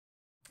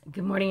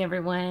Good morning,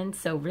 everyone.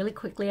 So really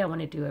quickly, I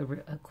want to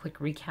do a quick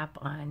recap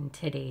on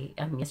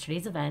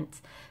yesterday's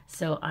events.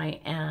 So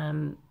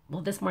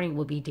this morning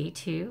will be day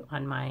two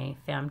on my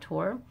fam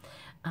tour.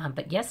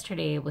 But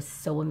yesterday was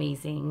so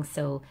amazing.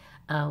 So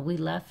we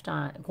left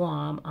on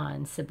Guam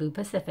on Cebu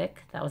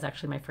Pacific. That was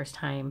actually my first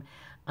time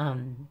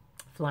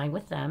flying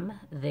with them.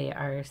 They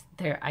are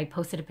there. I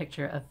posted a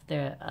picture of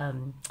the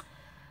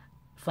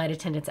flight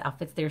attendants'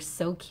 outfits. They're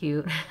so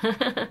cute.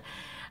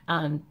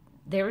 um,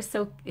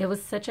 it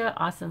was such an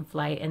awesome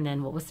flight. And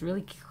then what was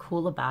really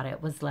cool about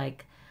it was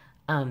like,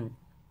 um,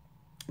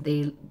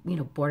 they,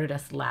 boarded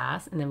us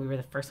last and then we were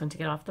the first one to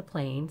get off the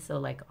plane. So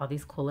like all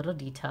these cool little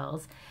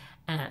details.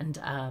 And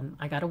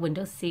I got a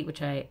window seat,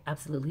 which I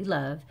absolutely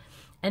love.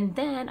 And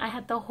then I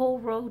had the whole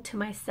row to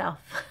myself.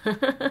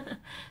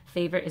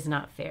 Favor is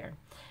not fair.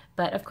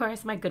 But of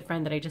course, my good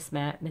friend that I just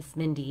met, Miss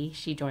Mindy,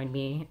 she joined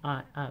me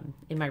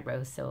in my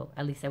row, so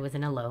at least I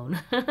wasn't alone.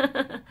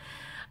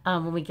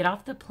 When we get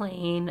off the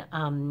plane,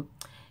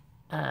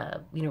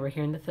 we're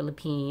here in the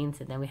Philippines,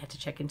 and then we had to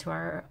check into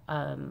our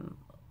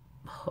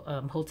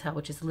hotel,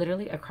 which is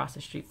literally across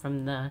the street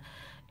from the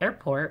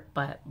airport.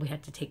 But we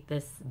had to take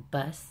this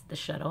bus, the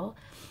shuttle,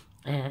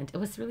 and it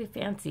was really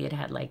fancy. It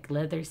had like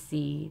leather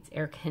seats,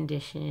 air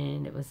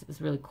conditioned. It was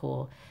really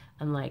cool.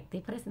 I'm like, they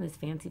put us in this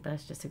fancy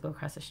bus just to go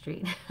across the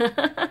street.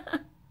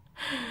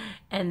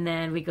 And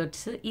then we go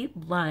to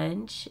eat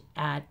lunch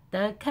at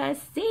the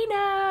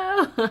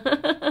casino.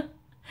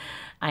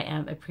 I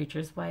am a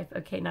preacher's wife.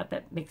 Okay, not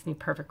that makes me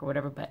perfect or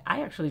whatever, but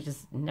I actually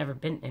just never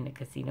been in a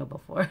casino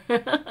before.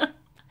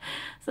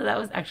 So that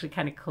was actually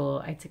kind of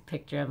cool. I took a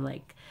picture. I'm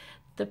like,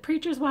 the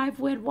preacher's wife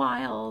went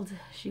wild.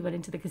 She went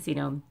into the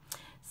casino.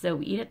 So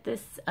we eat at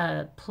this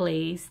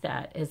place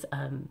that is,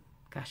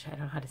 gosh, I don't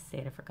know how to say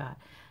it. I forgot.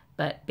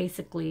 But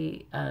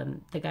basically,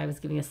 the guy was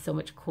giving us so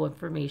much cool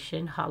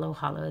information. Halo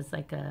halo is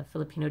like a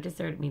Filipino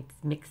dessert. It means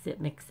mix it,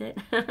 mix it.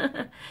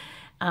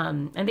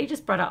 And they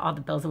just brought out all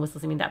the bells and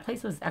whistles. I mean, that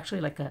place was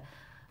actually like a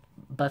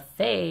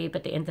buffet,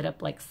 but they ended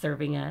up like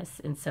serving us.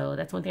 And so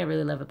that's one thing I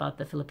really love about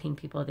the Philippine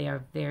people. They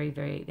are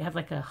they have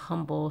like a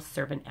humble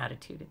servant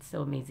attitude. It's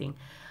so amazing.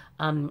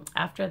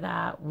 After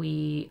that,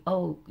 we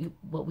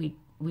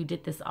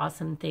did this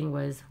awesome thing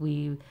was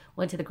we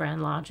went to the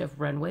Grand Lodge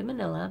of Runway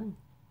Manila.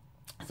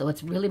 So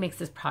it really makes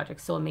this project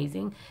so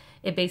amazing.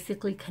 It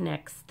basically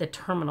connects the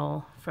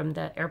terminal from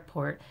the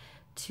airport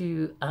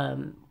to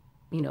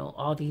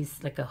all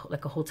these like a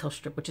hotel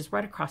strip, which is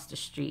right across the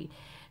street.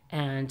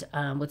 And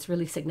what's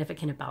really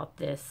significant about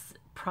this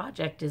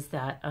project is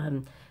that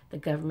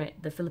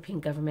the Philippine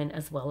government,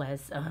 as well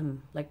as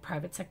like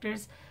private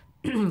sectors,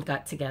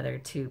 got together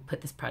to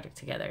put this project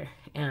together.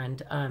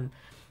 And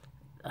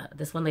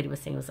this one lady was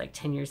saying it was like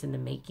 10 years in the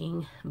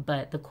making.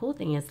 But the cool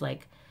thing is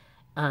like,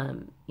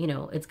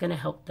 it's going to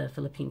help the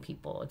Philippine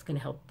people. It's going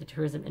to help the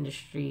tourism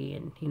industry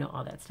and,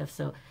 all that stuff.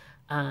 So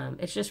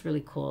it's just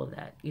really cool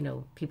that,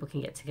 people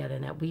can get together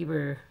and that we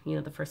were,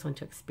 the first one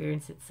to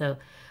experience it. So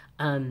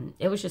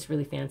it was just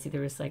really fancy.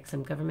 There was like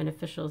some government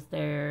officials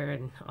there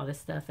and all this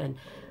stuff. And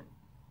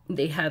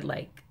they had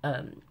like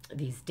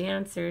these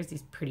dancers,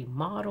 these pretty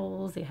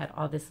models. They had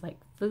all this like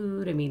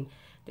food. I mean,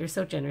 they're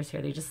so generous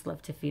here. They just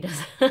love to feed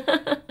us.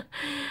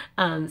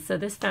 So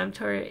this fam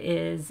tour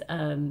is...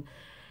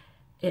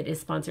 it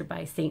is sponsored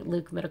by St.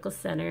 Luke Medical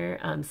Center,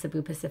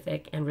 Cebu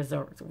Pacific, and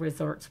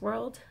Resorts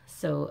World.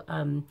 So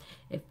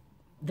if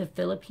the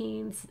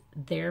Philippines,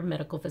 their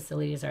medical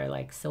facilities are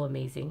like so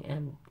amazing.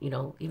 And,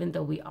 even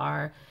though we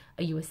are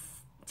a U.S.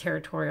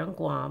 territory on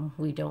Guam,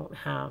 we don't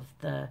have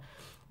the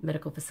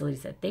medical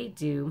facilities that they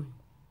do.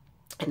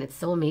 And it's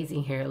so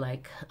amazing here.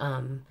 Like,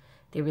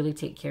 they really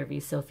take care of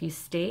you. So if you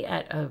stay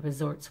at a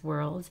Resorts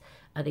World,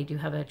 they do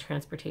have a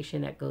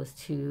transportation that goes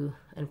to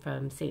and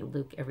from St.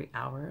 Luke every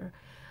hour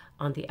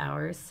on the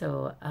hours.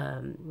 So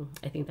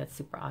I think that's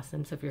super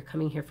awesome. So if you're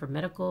coming here for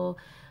medical,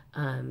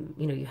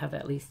 you have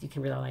at least you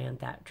can rely on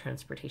that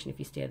transportation if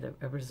you stay at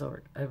a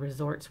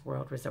Resorts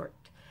World resort.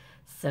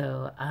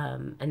 So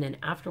and then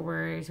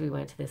afterwards we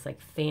went to this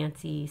like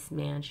fancy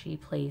smanchy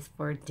place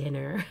for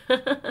dinner.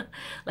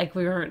 Like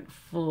we weren't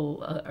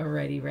full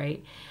already,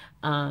 right?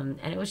 And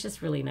it was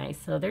just really nice.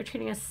 So they're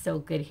treating us so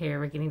good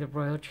here. We're getting the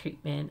royal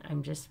treatment.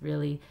 I'm just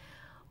really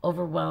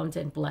overwhelmed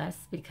and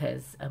blessed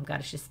because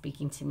God is just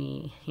speaking to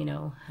me,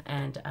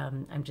 and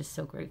I'm just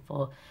so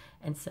grateful.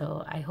 And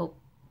so I hope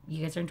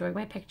you guys are enjoying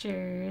my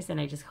pictures,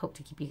 and I just hope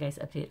to keep you guys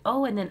updated.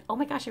 Oh, and then, oh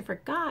my gosh, I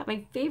forgot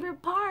my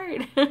favorite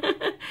part.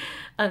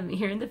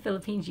 Here in the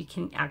Philippines, you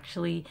can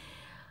actually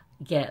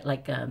get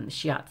like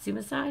shiatsu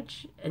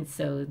massage, and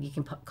so you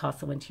can call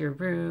someone to your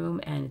room,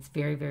 and it's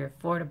very, very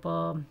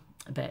affordable.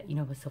 But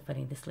it was so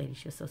funny. This lady,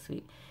 she was so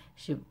sweet.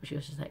 She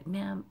was just like,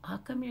 "Ma'am, how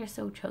come you're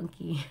so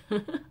chunky?"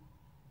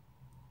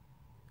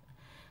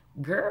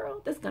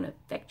 Girl, that's gonna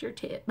affect your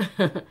tip.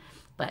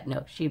 But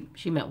no, she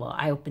meant well.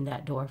 I opened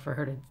that door for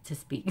her to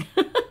speak.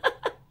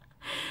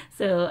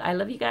 So I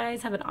love you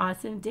guys. Have an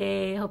awesome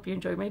day. Hope you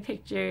enjoyed my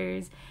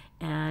pictures,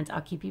 and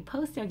I'll keep you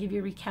posted. I'll give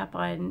you a recap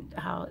on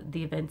how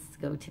the events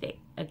go today.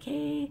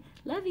 Okay,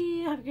 love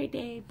you. Have a great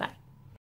day. Bye.